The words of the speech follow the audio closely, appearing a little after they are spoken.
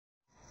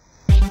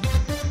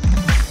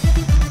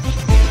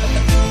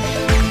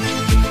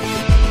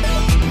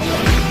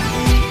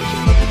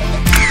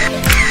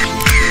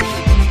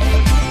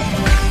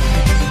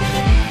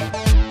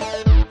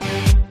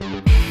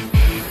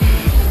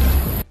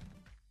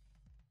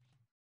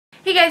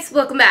guys,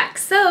 welcome back.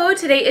 So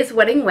today is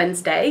Wedding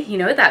Wednesday. You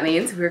know what that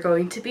means. We're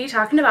going to be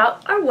talking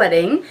about our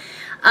wedding.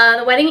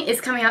 The wedding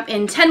is coming up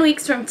in 10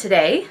 weeks from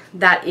today.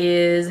 That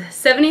is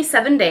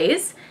 77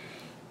 days.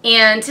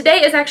 And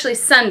today is actually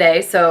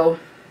Sunday, so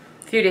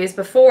a few days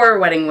before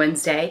Wedding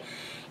Wednesday.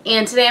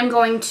 And today I'm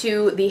going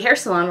to the hair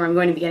salon where I'm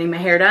going to be getting my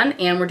hair done,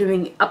 and we're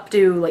doing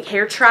Updo like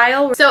hair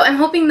trial. So I'm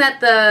hoping that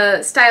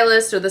the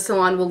stylist or the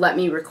salon will let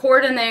me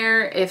record in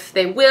there. If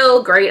they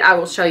will, great, I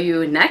will show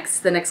you next.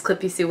 The next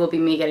clip you see will be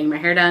me getting my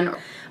hair done.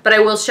 But I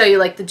will show you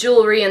like the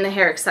jewelry and the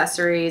hair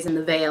accessories and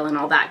the veil and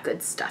all that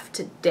good stuff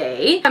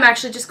today. I'm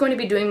actually just going to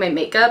be doing my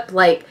makeup,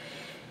 like,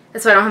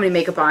 that's why I don't have any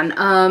makeup on.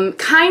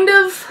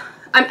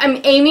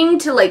 I'm aiming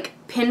to like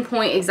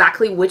pinpoint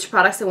exactly which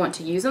products I want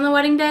to use on the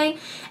wedding day,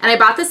 and I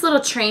bought this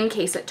little train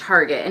case at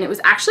Target, and it was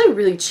actually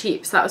really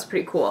cheap, so that was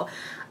pretty cool.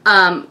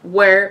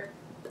 Where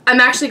I'm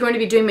actually going to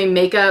be doing my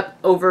makeup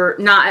over,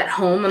 not at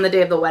home on the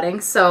day of the wedding,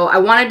 so I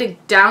wanted to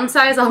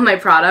downsize all my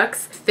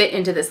products, fit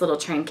into this little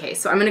train case,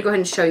 so I'm going to go ahead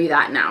and show you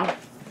that now.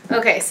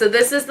 Okay, so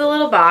this is the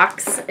little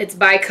box. It's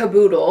by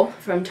Caboodle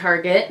from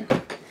Target.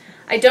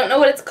 I don't know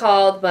what it's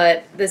called,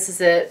 but this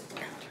is it.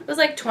 It was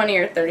like $20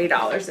 or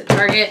 $30 at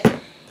Target.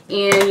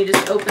 And you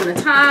just open the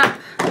top,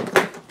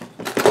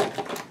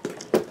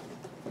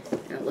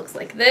 and it looks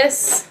like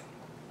this,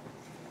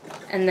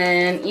 and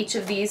then each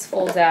of these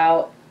folds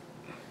out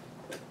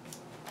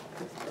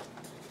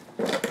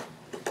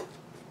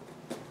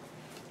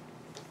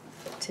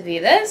to be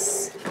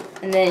this,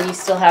 and then you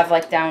still have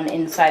like down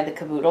inside the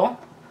caboodle.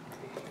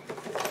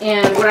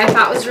 And what I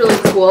thought was really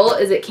cool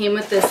is it came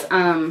with this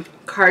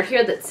card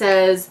here that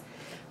says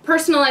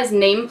personalized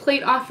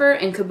nameplate offer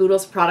and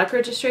Caboodle's product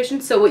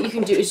registration. So what you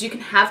can do is you can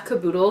have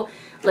Caboodle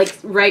like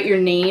write your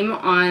name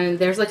on,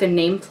 there's like a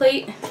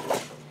nameplate, I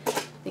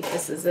think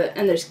this is it,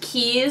 and there's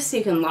keys so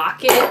you can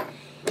lock it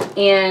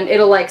and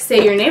it'll like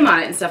say your name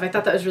on it and stuff. I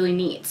thought that was really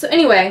neat. So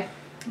anyway,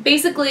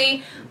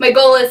 basically my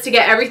goal is to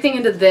get everything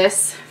into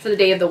this for the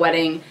day of the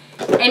wedding.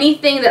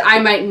 Anything that I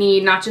might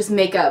need, not just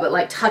makeup, but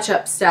like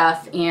touch-up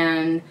stuff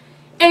and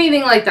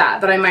anything like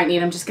that I might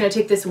need. I'm just going to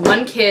take this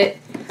one kit,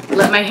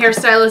 let my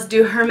hairstylist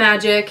do her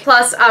magic,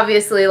 plus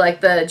obviously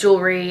like the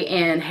jewelry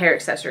and hair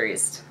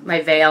accessories,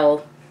 my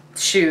veil,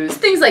 shoes,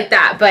 things like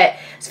that. But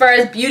as far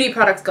as beauty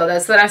products go,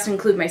 that has to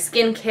include my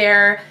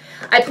skincare.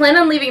 I plan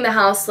on leaving the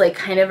house like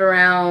kind of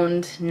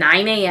around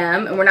 9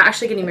 a.m. and we're not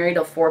actually getting married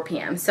till 4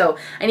 p.m. So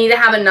I need to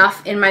have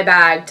enough in my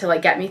bag to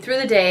like get me through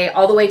the day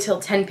all the way till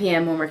 10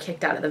 p.m. when we're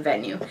kicked out of the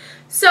venue.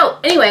 So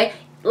anyway,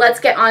 let's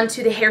get on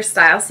to the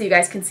hairstyle so you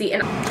guys can see.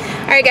 And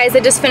alright guys, I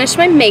just finished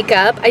my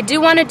makeup. I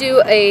do want to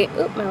do a,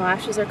 oop, my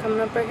lashes are coming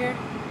up right here.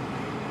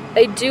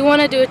 I do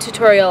want to do a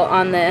tutorial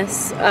on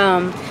this.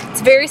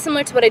 It's very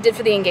similar to what I did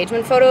for the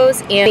engagement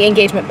photos and the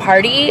engagement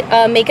party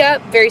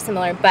makeup. Very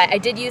similar, but I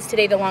did use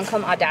today the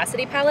Lancome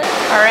Audacity palette.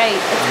 Alright,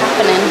 it's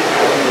happening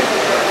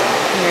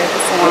here at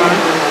the salon.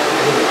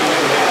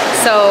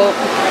 So,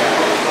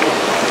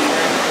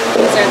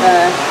 these are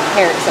the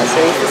hair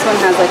accessories. This one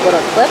has like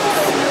little clips.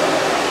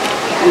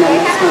 And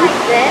then this one.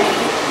 Like this.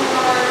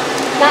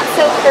 Not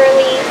so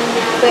curly,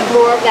 but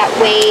more of that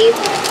wave.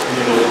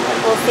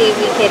 We'll see if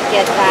we could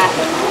get that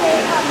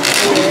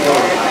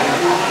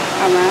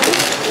around.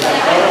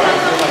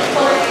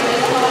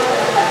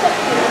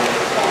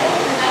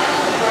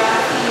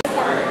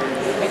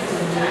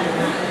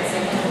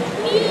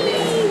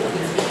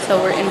 So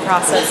we're in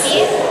process.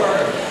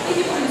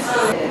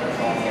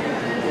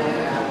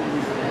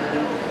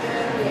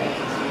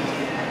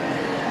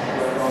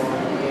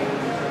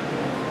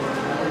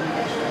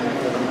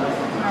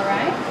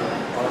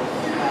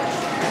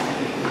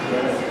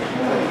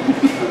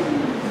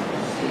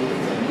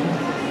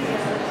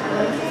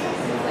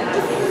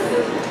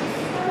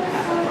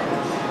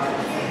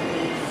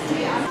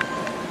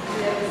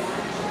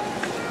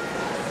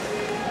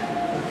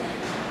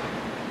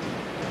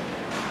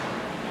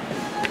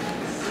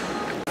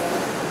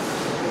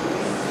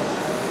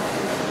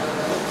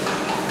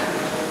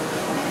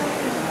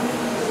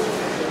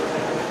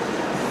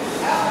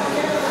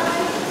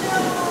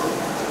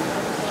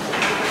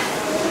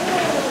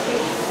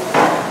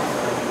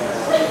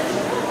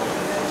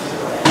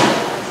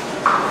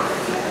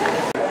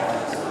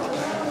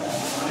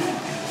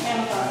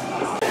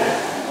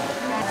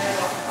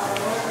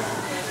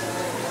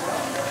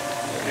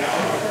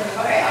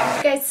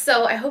 Guys,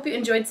 so I hope you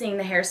enjoyed seeing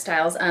the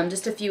hairstyles.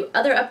 Just a few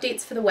other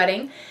updates for the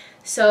wedding.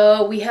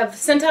 So we have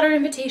sent out our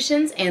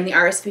invitations and the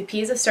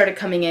RSVPs have started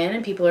coming in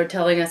and people are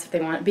telling us if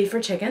they want beef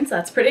or chicken, so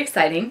that's pretty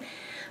exciting.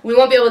 We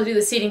won't be able to do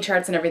the seating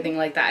charts and everything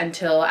like that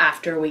until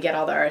after we get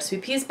all the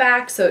RSVPs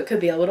back, so it could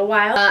be a little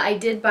while. I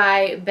did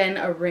buy Ben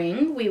a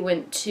ring. I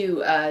went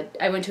to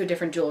a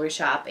different jewelry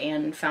shop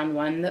and found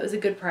one that was a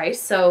good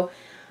price, so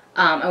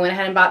I went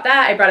ahead and bought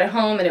that. I brought it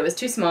home and it was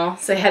too small,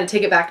 so I had to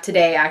take it back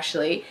today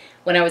actually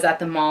when I was at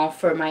the mall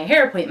for my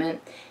hair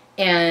appointment,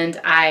 and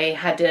I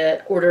had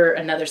to order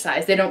another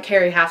size. They don't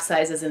carry half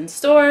sizes in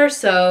store,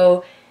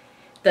 so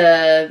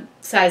The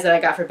size that I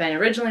got for Ben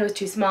originally was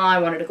too small. I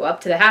wanted to go up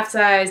to the half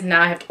size.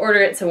 Now I have to order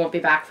it, so it won't be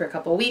back for a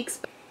couple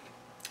weeks.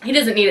 He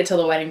doesn't need it till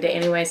the wedding day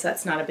anyway, so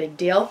that's not a big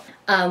deal.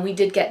 We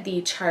did get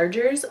the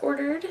chargers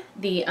ordered,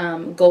 the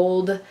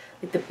gold,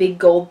 like the big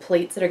gold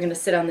plates that are going to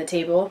sit on the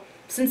table.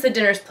 Since the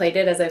dinner's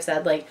plated, as I've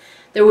said, like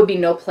there would be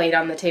no plate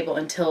on the table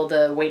until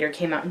the waiter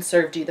came out and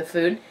served you the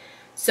food.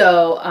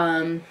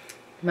 So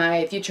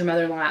my future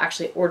mother-in-law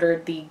actually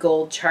ordered the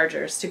gold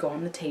chargers to go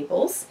on the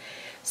tables.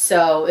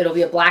 So it'll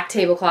be a black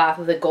tablecloth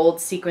with a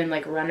gold sequin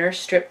like runner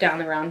stripped down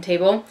the round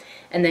table,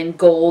 and then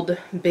gold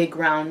big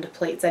round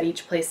plates at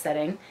each place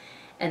setting.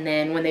 And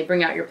then when they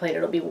bring out your plate,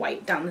 it'll be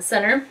white down the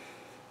center.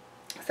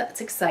 So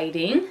that's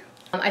exciting.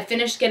 I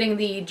finished getting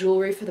the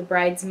jewelry for the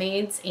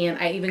bridesmaids, and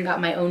I even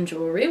got my own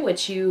jewelry,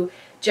 which you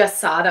just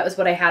saw. That was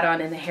what I had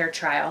on in the hair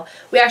trial.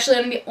 We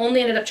actually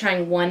only ended up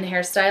trying one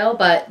hairstyle,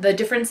 but the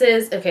difference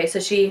is, okay, so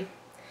she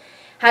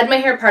had my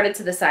hair parted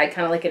to the side,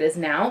 kind of like it is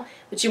now,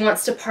 but she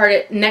wants to part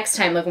it next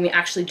time, like when we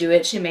actually do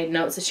it. She made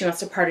notes that she wants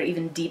to part it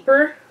even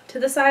deeper to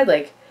the side,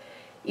 like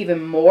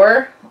even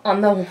more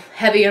on the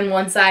heavy on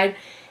one side.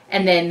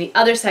 And then the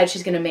other side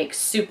she's going to make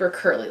super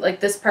curly. Like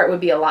this part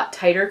would be a lot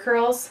tighter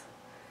curls.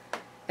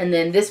 And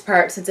then this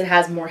part, since it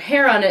has more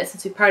hair on it,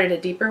 since we parted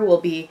it deeper,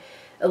 will be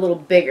a little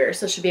bigger.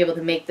 So she'll be able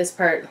to make this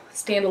part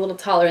stand a little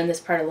taller and this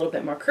part a little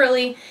bit more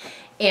curly.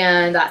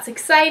 And that's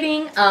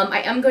exciting.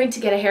 I am going to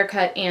get a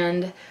haircut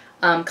and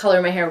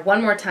color my hair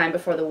one more time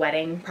before the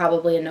wedding,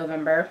 probably in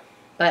November.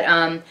 But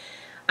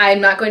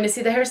I'm not going to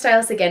see the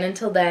hairstylist again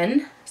until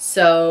then.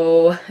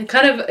 So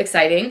kind of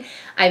exciting.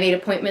 I made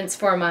appointments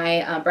for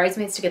my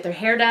bridesmaids to get their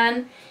hair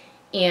done,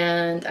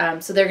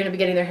 and so they're going to be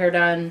getting their hair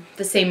done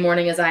the same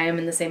morning as I am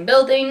in the same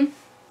building.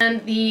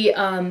 And the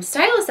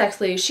stylist,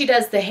 actually, she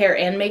does the hair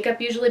and makeup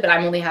usually, but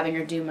I'm only having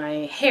her do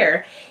my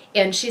hair.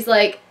 And she's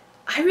like,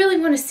 I really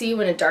want to see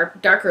you in a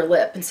darker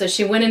lip. And so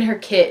she went in her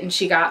kit and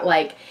she got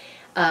like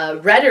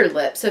redder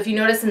lip. So if you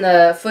notice in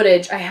the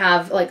footage, I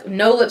have like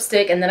no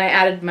lipstick, and then I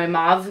added my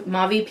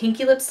mauvey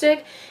pinky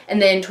lipstick,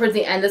 and then towards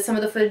the end of some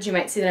of the footage you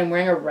might see that I'm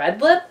wearing a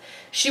red lip.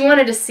 She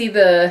wanted to see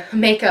the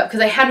makeup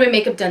because I had my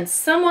makeup done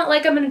somewhat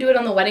like I'm going to do it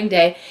on the wedding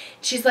day.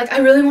 She's like, I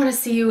really want to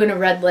see you in a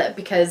red lip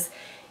because,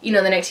 you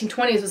know, the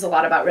 1920s was a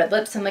lot about red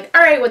lips. I'm like,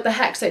 alright, what the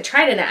heck? So I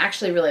tried it and I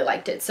actually really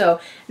liked it. So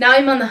now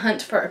I'm on the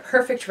hunt for a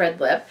perfect red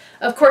lip.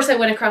 Of course I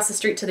went across the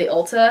street to the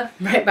Ulta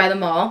right by the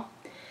mall.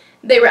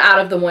 They were out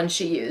of the one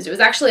she used. It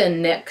was actually a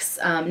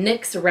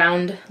NYX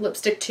round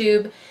lipstick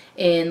tube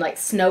in like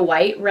Snow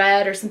White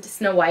red or something,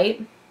 Snow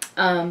White.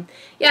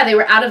 Yeah, they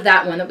were out of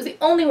that one. That was the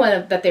only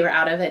one that they were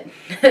out of it.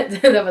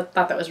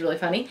 Thought that was really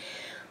funny.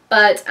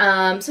 But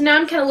so now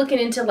I'm kind of looking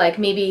into like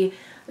maybe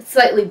a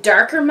slightly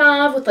darker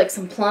mauve with like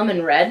some plum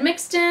and red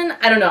mixed in.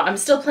 I don't know. I'm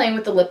still playing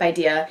with the lip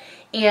idea.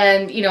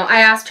 And, you know,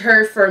 I asked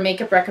her for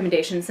makeup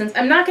recommendations since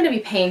I'm not going to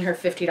be paying her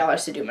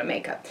 $50 to do my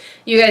makeup.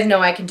 You guys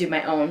know I can do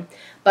my own.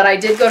 But I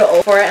did go to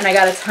Ulta for it, and I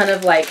got a ton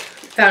of like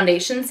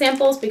foundation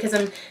samples because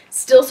I'm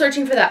still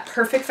searching for that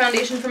perfect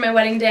foundation for my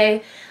wedding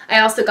day. I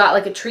also got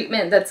like a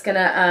treatment that's going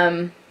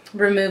to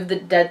remove the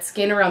dead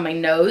skin around my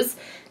nose.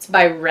 It's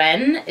by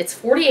Ren. It's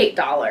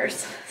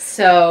 $48.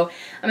 So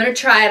I'm going to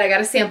try it. I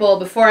got a sample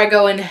before I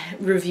go and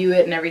review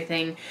it and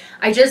everything.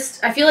 I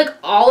feel like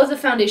all of the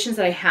foundations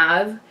that I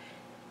have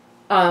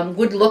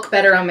would look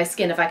better on my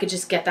skin if I could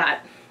just get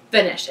that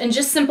finished. And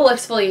just simple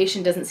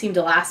exfoliation doesn't seem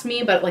to last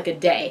me but like a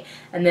day,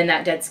 and then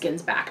that dead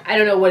skin's back. I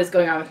don't know what is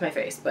going on with my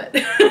face, but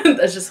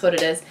that's just what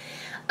it is.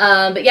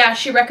 But yeah,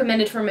 she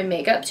recommended for my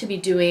makeup to be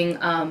doing,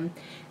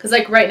 because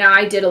like right now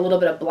I did a little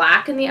bit of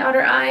black in the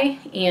outer eye,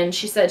 and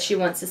she said she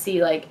wants to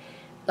see like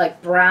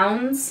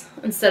browns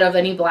instead of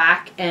any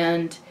black,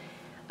 and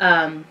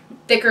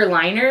thicker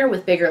liner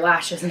with bigger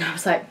lashes. And I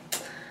was like,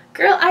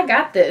 girl, I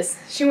got this.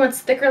 She wants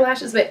thicker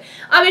lashes, but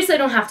obviously I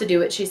don't have to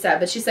do it, she said.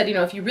 But she said, you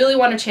know, if you really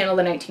want to channel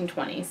the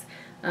 1920s.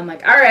 I'm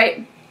like, all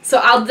right. So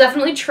I'll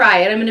definitely try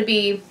it. I'm going to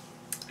be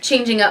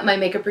changing up my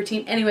makeup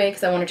routine anyway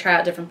because I want to try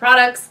out different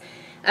products,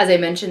 as I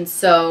mentioned.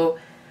 So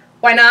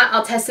why not?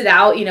 I'll test it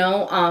out, you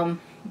know,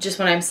 just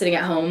when I'm sitting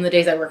at home. The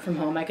days I work from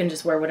home, I can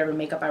just wear whatever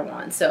makeup I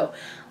want. So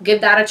I'll give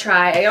that a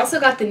try. I also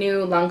got the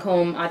new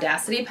Lancome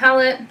Audacity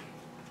palette,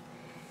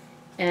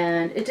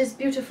 and it is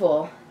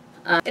beautiful.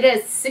 It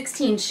has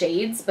 16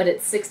 shades, but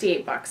it's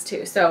 $68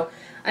 too. So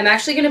I'm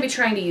actually going to be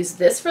trying to use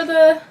this for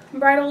the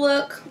bridal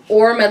look,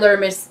 or my Laura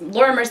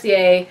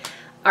Mercier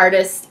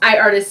artist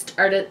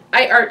palette,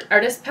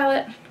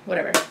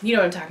 whatever. You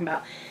know what I'm talking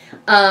about.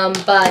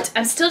 But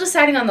I'm still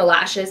deciding on the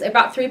lashes. I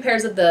bought 3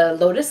 pairs of the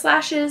Lotus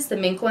lashes, the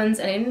mink ones,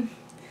 and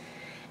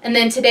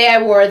then today I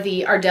wore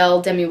the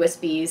Ardell Demi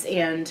Wispies,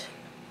 and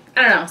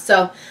I don't know.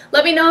 So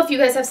let me know if you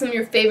guys have some of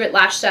your favorite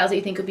lash styles that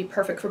you think would be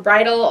perfect for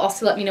bridal.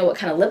 Also let me know what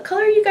kind of lip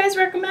color you guys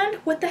recommend.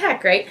 What the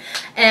heck, right?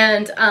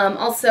 And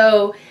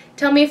also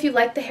tell me if you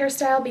like the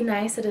hairstyle. Be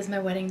nice. It is my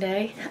wedding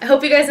day. I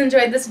hope you guys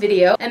enjoyed this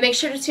video. And make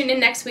sure to tune in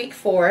next week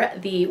for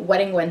the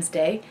Wedding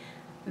Wednesday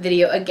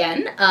video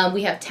again.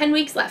 We have 10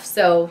 weeks left,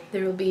 so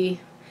there will be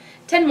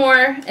 10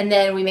 more, and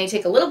then we may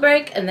take a little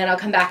break, and then I'll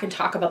come back and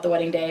talk about the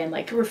wedding day and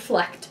like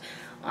reflect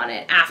on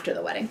it after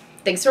the wedding.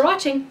 Thanks for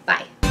watching.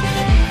 Bye.